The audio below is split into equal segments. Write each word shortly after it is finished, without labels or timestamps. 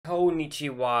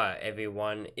Konnichiwa,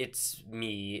 everyone. It's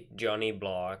me,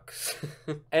 JonnyBlox.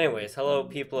 Anyways, hello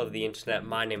people of the internet,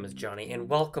 my name is Johnny, and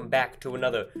welcome back to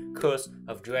another Curse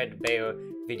of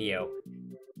Dreadbear video.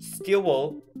 Steel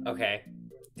Wool, okay.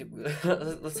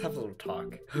 Let's have a little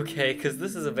talk, okay? Because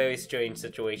this is a very strange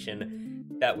situation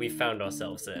that we found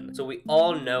ourselves in. So we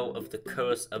all know of the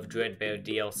Curse of Dreadbear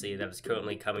DLC that is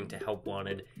currently coming to Help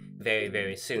Wanted very,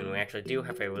 very soon. We actually do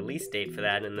have a release date for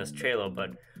that in this trailer,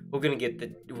 but we're gonna get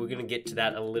to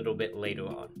that a little bit later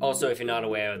on. Also, if you're not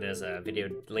aware, there's a video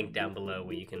link down below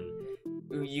where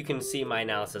you can see my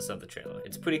analysis of the trailer.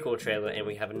 It's a pretty cool trailer, and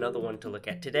we have another one to look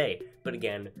at today, but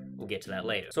again, we'll get to that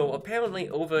later. So apparently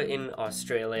over in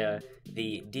Australia,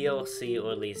 the DLC,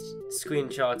 or at least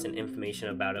screenshots and information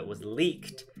about it, was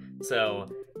leaked. So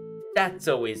that's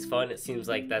always fun. It seems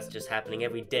like that's just happening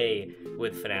every day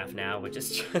with Fnaf now, which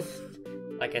is just,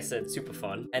 like I said, super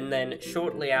fun. And then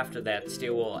shortly after that,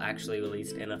 Steel Wool actually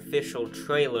released an official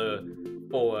trailer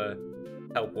for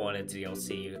Help Wanted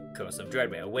DLC Curse of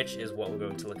Dreadbear, which is what we're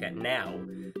going to look at now.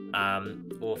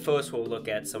 Well, first we'll look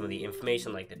at some of the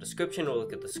information, like the description. We'll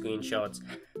look at the screenshots.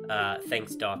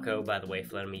 Thanks, Darko, by the way,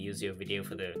 for letting me use your video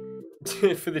for the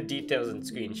for the details and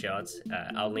screenshots.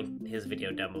 I'll link his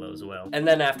video down below as well. And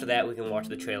then after that, we can watch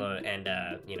the trailer and,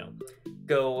 you know,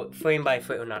 go frame by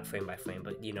frame, or not frame by frame,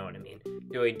 but you know what I mean.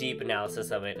 Do a deep analysis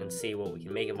of it and see what we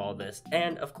can make of all this.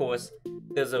 And, of course,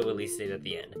 there's a release date at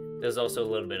the end. There's also a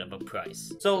little bit of a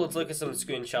price. So let's look at some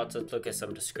screenshots, let's look at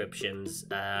some descriptions.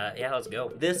 Yeah, let's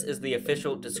go. This is the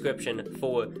official description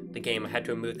for the game. I had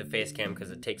to remove the face cam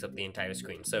because it takes up the entire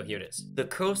screen, so here it is. The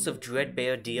Curse of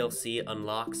Dreadbear DLC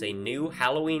unlocks a new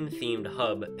Halloween-themed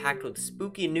hub packed with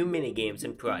spooky new minigames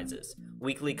and prizes.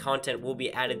 Weekly content will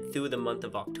be added through the month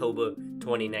of October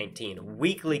 2019.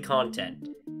 Weekly content.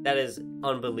 That is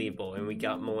unbelievable, and we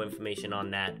got more information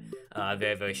on that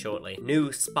very, very shortly.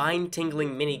 New spine-tingling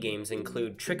minigames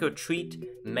include Trick or Treat,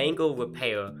 Mango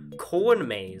Repair, Corn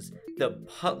Maze,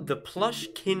 the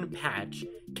Plushkin Patch,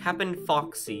 Cap'n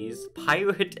Foxy's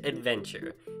Pirate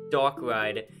Adventure, Dark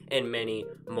Ride, and many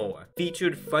more.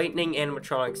 Featured frightening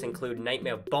animatronics include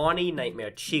Nightmare Bonnie,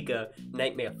 Nightmare Chica,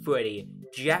 Nightmare Freddy,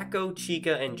 Jacko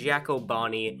Chica and Jacko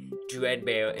Bonnie,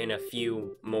 Dreadbear, and a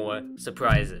few more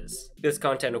surprises. This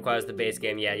content requires the base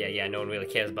game, yeah, no one really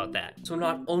cares about that. So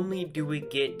not only do we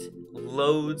get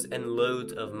loads and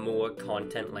loads of more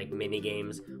content like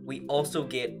minigames, we also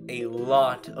get a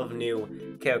lot of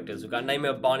new characters. We've got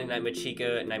Nightmare Bonnie, Nightmare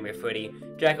Chica, Nightmare Freddy,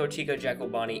 Jacko Chica, Jacko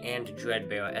Bonnie, and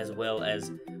Dreadbear, as well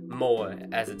as more,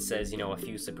 as it says, you know, a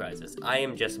few surprises. I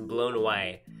am just blown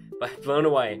away. Blown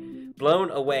away.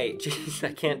 Jeez,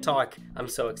 I can't talk. I'm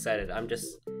so excited.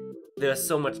 There's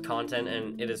so much content,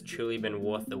 and it has truly been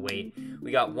worth the wait.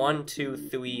 We got 1, 2,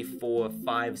 3, 4,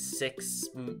 5, 6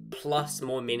 plus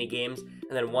more minigames,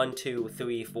 and then 1, 2,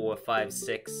 3, 4, 5,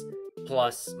 6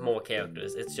 plus more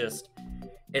characters.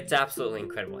 It's absolutely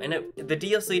incredible. And the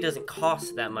DLC doesn't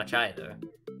cost that much either.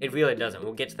 It really doesn't.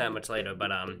 We'll get to that much later, but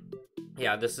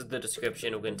yeah, this is the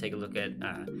description. We're going to take a look at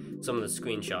some of the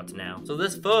screenshots now. So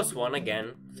this first one,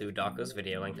 again, through Darko's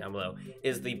video, link down below,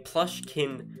 is the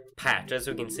Plushkin Patch. As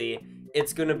we can see,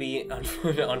 it's going to be,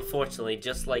 unfortunately,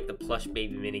 just like the Plush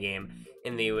Baby minigame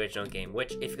in the original game,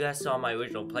 which, if you guys saw my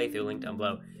original playthrough, link down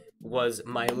below, was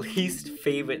my least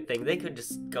favorite thing. They could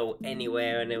just go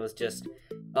anywhere, and it was just,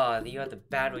 you had the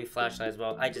battery flashlight as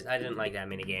well. I didn't like that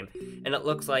minigame, and it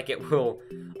looks like it will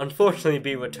unfortunately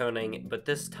be returning, but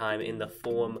this time in the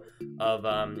form of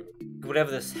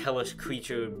whatever this hellish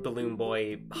creature balloon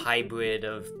boy hybrid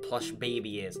of Plush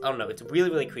Baby is. I don't know, it's really,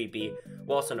 really creepy.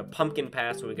 We're also in a pumpkin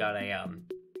patch where we got a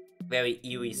very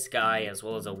eerie sky, as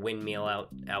well as a windmill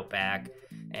out back,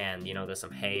 and you know, there's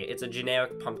some hay. It's a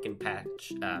generic pumpkin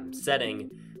patch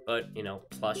setting, but you know,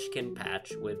 Plushkin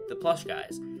Patch with the plush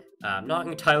guys. I'm not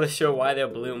entirely sure why they're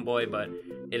Balloon Boy, but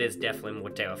it is definitely more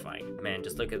terrifying. Man,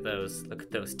 just look at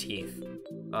those teeth.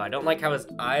 Oh, I don't like how his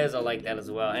eyes are like that as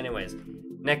well. Anyways,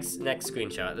 next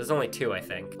screenshot. There's only 2, I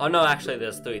think. Oh no, actually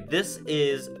there's 3. This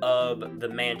is of the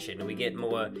mansion. We get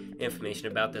more information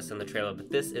about this in the trailer,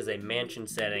 but this is a mansion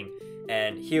setting.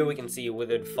 And here we can see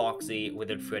Withered Foxy,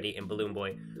 Withered Freddy, and Balloon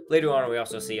Boy. Later on, we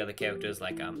also see other characters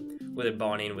like Withered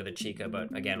Bonnie and Withered Chica,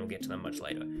 but again, we'll get to them much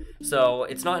later. So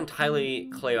it's not entirely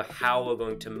clear how we're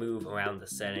going to move around the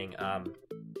setting.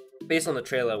 Based on the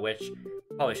trailer, which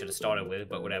probably should have started with,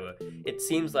 but whatever, it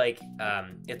seems like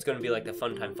it's going to be like the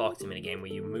Funtime Foxy minigame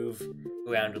where you move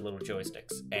around with little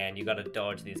joysticks and you gotta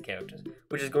dodge these characters,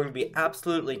 which is going to be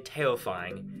absolutely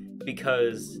terrifying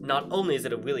because not only is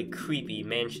it a really creepy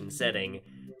mansion setting,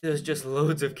 there's just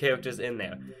loads of characters in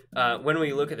there. When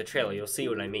we look at the trailer, you'll see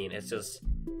what I mean. It's just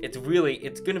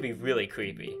it's gonna be really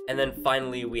creepy. And then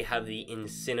finally we have the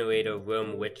incinerator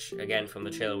room, which again from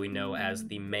the trailer we know as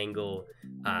the Mangle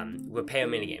repair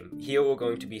minigame. Here we're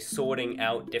going to be sorting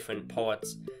out different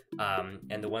parts,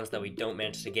 and the ones that we don't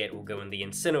manage to get will go in the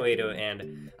incinerator,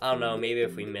 and I don't know, maybe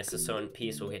if we miss a certain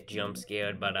piece we'll get jump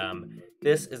scared, but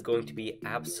this is going to be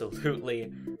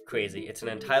absolutely crazy. It's an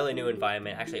entirely new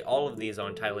environment. Actually, all of these are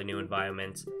entirely new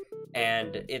environments,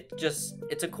 and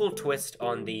it's a cool twist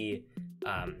on the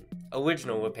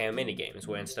original repair minigames,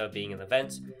 where instead of being in the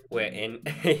vents, we're in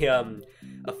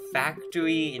a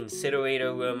factory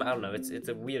incinerator room. I don't know, it's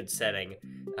a weird setting.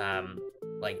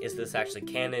 Like, is this actually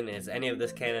canon? Is any of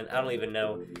this canon? I don't even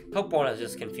know. Hope 1 has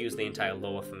just confused the entire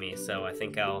lore for me, so I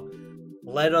think I'll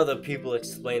let other people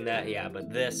explain that. Yeah,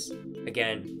 but this,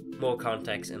 again, more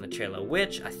context in the trailer,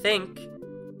 which I think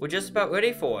we're just about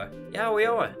ready for. Yeah, we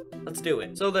are. Let's do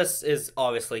it. So this is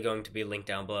obviously going to be linked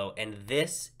down below, and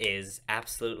this is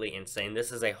absolutely insane.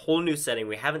 This is a whole new setting.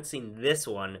 We haven't seen this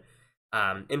one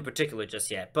in particular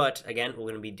just yet, but again,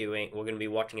 we're gonna be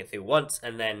watching it through once,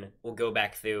 and then we'll go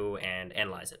back through and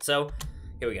analyze it. So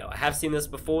here we go. I have seen this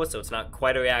before, so it's not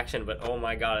quite a reaction, but oh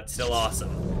my god, it's still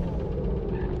awesome.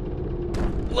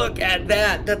 Look at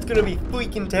that! That's gonna be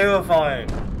freaking terrifying.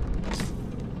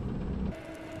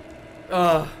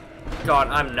 Oh god,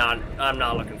 I'm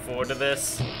not looking forward to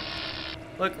this.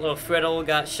 Look, little Freddle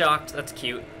got shocked. That's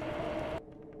cute.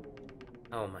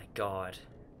 Oh my god.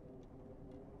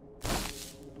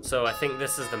 So I think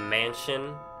this is the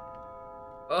mansion.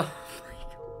 Oh my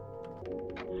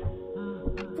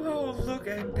god. Bro, look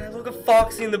at that. Look at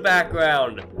Foxy in the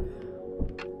background.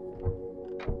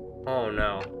 Oh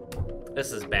no.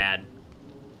 This is bad.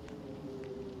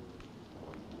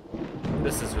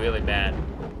 This is really bad.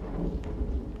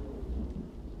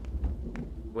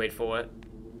 Wait for it.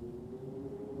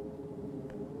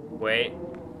 Wait.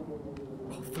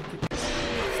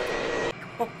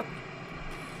 Oh,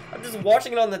 I'm just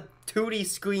watching it on the 2D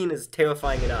screen is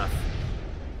terrifying enough.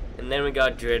 And then we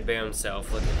got Dreadbear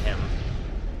himself. Look at him.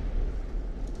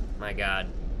 My god.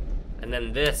 And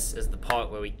then this is the part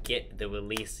where we get the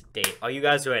release date. Are you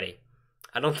guys ready?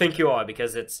 I don't think you are,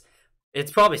 because it's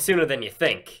probably sooner than you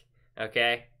think.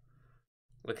 Okay?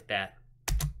 Look at that.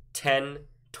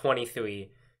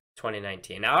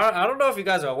 10/23/2019. Now, I don't know if you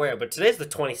guys are aware, but today's the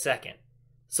 22nd.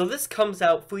 So this comes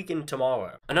out freaking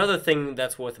tomorrow. Another thing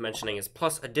that's worth mentioning is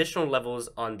plus additional levels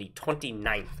on the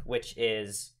 29th, which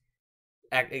is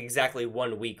exactly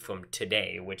 1 week from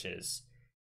today, which is,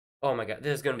 oh my god,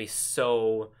 there's gonna be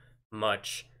so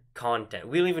much content.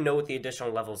 We don't even know what the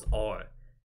additional levels are,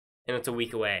 and it's a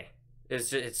week away.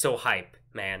 It's so hype,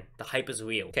 man. The hype is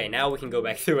real. Okay, now we can go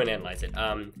back through and analyze it.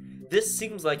 This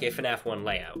seems like a Fnaf 1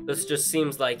 layout. This just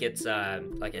seems like it's,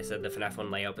 like I said, the Fnaf 1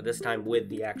 layout, but this time with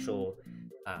the actual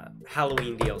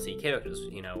Halloween DLC characters,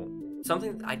 you know.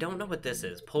 Something, I don't know what this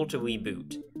is. Pull to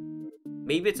reboot.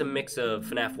 Maybe it's a mix of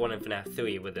FNAF 1 and FNAF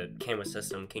 3 where the camera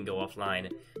system can go offline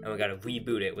and we gotta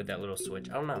reboot it with that little switch.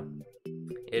 I don't know.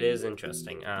 It is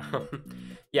interesting.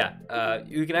 Yeah,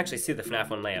 you can actually see the FNAF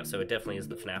 1 layout, so it definitely is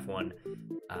the FNAF 1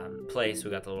 place.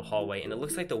 We got the little hallway, and it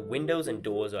looks like the windows and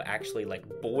doors are actually like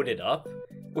boarded up,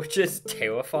 which is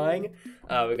terrifying.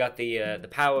 We got the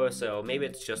power, so maybe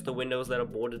it's just the windows that are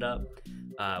boarded up.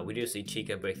 We do see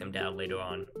Chica break them down later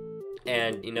on.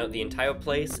 And, you know, the entire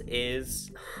place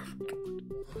is...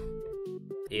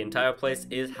 the entire place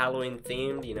is Halloween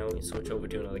themed. You know, you switch over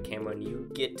to another camera and you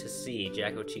get to see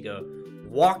Jacko Chica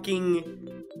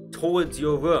walking towards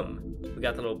your room. We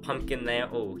got the little pumpkin there.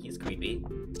 Oh, he's creepy.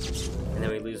 And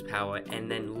then we lose power. And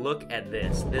then look at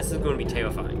this. This is going to be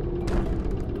terrifying.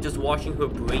 Just watching her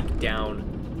break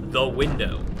down the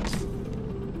window.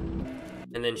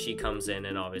 And then she comes in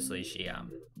and obviously she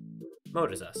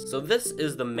murders us. So this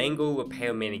is the Mango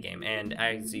Repair minigame, and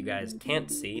as you guys can't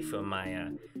see from my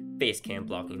face cam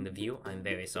blocking the view, I'm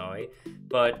very sorry.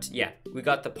 But yeah, we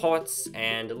got the parts,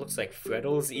 and it looks like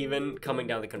Freddles even coming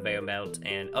down the conveyor belt,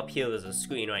 and up here there's a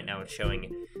screen right now it's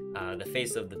showing the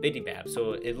face of the Biddy Bab.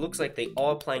 So it looks like they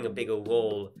are playing a bigger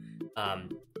role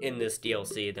in this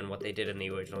DLC than what they did in the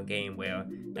original game, where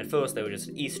at first they were just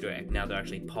an Easter egg. Now they're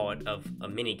actually part of a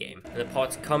mini game. And the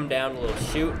parts come down a little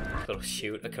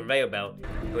chute, a conveyor belt,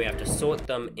 and we have to sort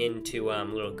them into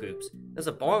little groups. There's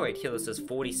a bar right here that says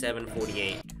 47,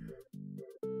 48.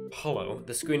 Hello.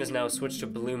 The screen is now switched to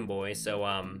Balloon Boy, so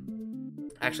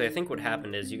actually I think what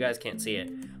happened is, you guys can't see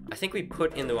it, I think we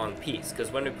put in the wrong piece, because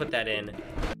when we put that in,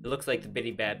 it looks like the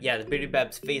Biddy Bab, yeah, the Biddy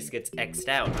Bab's face gets X'd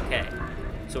out. Okay.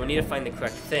 So we need to find the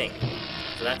correct thing.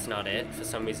 So that's not it. For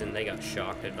some reason they got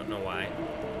shocked. I don't know why.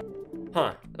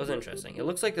 Huh, that was interesting. It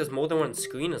looks like there's more than one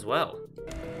screen as well.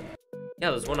 Yeah,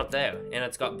 there's one up there, and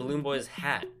it's got Balloon Boy's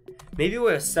hat. Maybe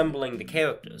we're assembling the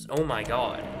characters. Oh my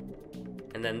god.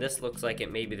 And then this looks like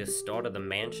it may be the start of the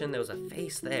mansion. There was a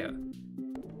face there.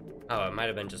 Oh, it might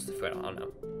have been just the thread. I don't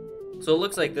know. So it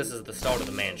looks like this is the start of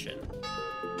the mansion.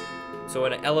 So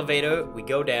in an elevator, we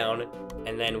go down,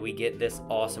 and then we get this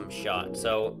awesome shot.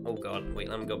 So, oh god, wait,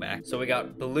 let me go back. So we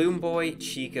got Balloon Boy,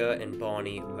 Chica, and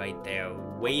Bonnie right there,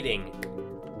 waiting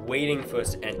for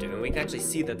us to enter. And we can actually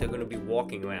see that they're going to be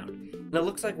walking around. And it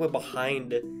looks like we're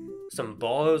behind some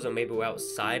bars, or maybe we're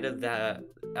outside of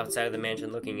the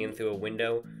mansion looking in through a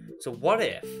window. So what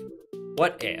if,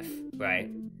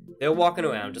 right, they're walking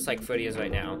around just like Freddy is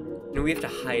right now, and we have to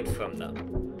hide from them.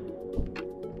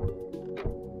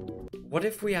 What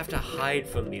if we have to hide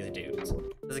from these dudes?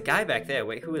 There's a guy back there.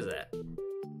 Wait, who is that?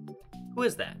 Who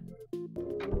is that? I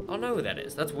don't know who that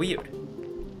is. That's weird.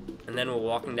 And then we're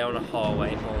walking down a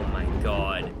hallway. Oh my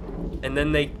god. And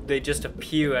then they just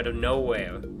appear out of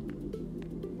nowhere.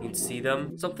 You can see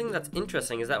them. Something that's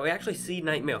interesting is that we actually see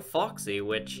Nightmare Foxy,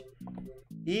 which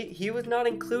he was not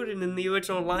included in the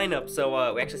original lineup,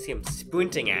 so we actually see him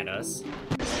sprinting at us.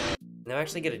 And they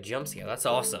actually get a jump scare. That's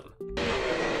awesome.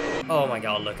 Oh my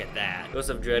god, look at that. Ghost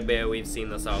of Dreadbear, we've seen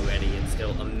this already. It's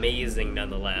still amazing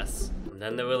nonetheless. And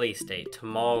then the release date,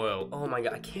 tomorrow. Oh my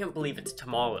god, I can't believe it's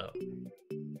tomorrow.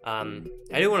 I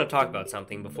do want to talk about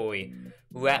something before we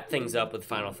wrap things up with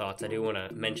final thoughts. I do want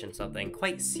to mention something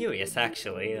quite serious,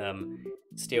 actually.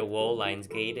 Steel Wool,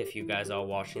 Lionsgate, if you guys are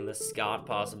watching this, Scott,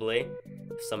 possibly.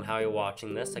 If somehow you're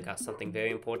watching this, I got something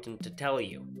very important to tell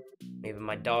you. Maybe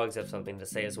my dogs have something to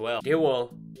say as well. Dear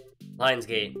Wool,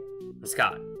 Lionsgate, and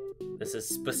Scott, this is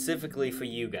specifically for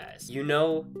you guys. You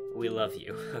know we love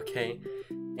you, okay?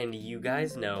 And you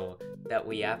guys know that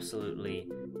we absolutely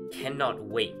cannot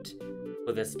wait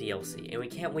for this DLC. And we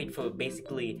can't wait for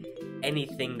basically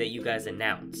anything that you guys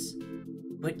announce.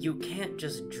 But you can't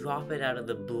just drop it out of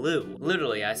the blue.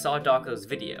 Literally, I saw Darko's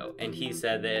video, and he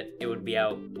said that it would be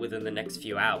out within the next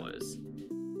few hours.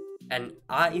 And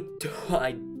I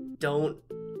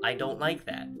don't like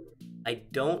that. I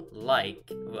don't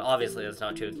like, well, obviously that's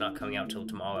not true, it's not coming out till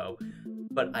tomorrow,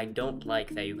 but I don't like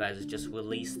that you guys just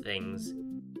release things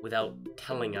without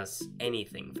telling us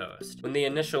anything first. When the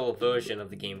initial version of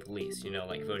the game released, you know,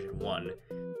 like version 1,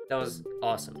 that was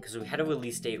awesome, because we had a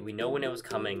release date, we know when it was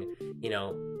coming, you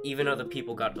know, even other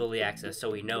people got early access, so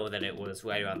we know that it was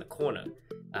right around the corner.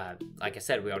 Like I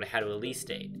said, we already had a release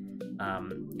date.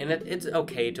 And it's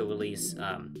okay to release,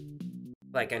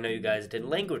 like, I know you guys did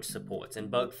language supports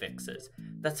and bug fixes.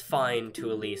 That's fine to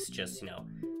release just, you know,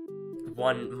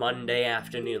 one Monday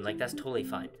afternoon. Like, that's totally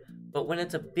fine. But when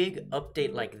it's a big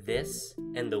update like this,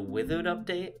 and the Withered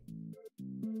update,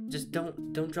 just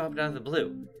don't drop it out of the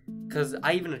blue. Because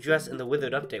I even addressed in the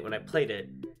Withered update when I played it,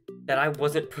 that I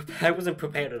wasn't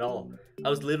prepared at all. I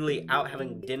was literally out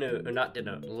having dinner, or not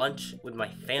dinner, lunch with my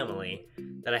family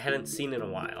that I hadn't seen in a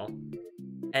while.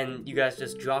 And you guys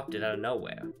just dropped it out of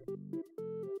nowhere.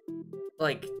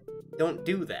 Like, don't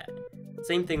do that.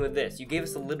 Same thing with this. You gave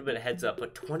us a little bit of heads up,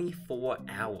 but 24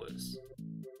 hours.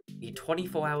 You need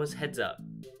 24 hours heads up.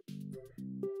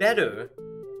 Better,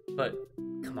 but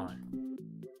come on.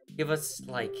 Give us,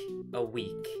 like, a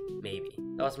week, maybe.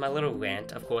 That was my little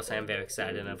rant. Of course, I am very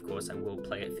excited, and of course, I will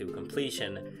play it through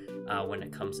completion when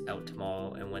it comes out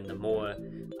tomorrow, and when the more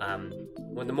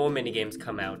minigames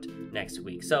come out next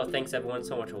week. So, thanks everyone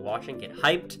so much for watching. Get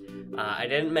hyped. I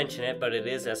didn't mention it, but it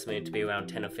is estimated to be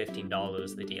around $10 or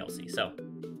 $15, the DLC. So,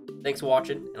 thanks for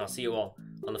watching, and I'll see you all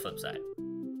on the flip side.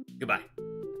 Goodbye.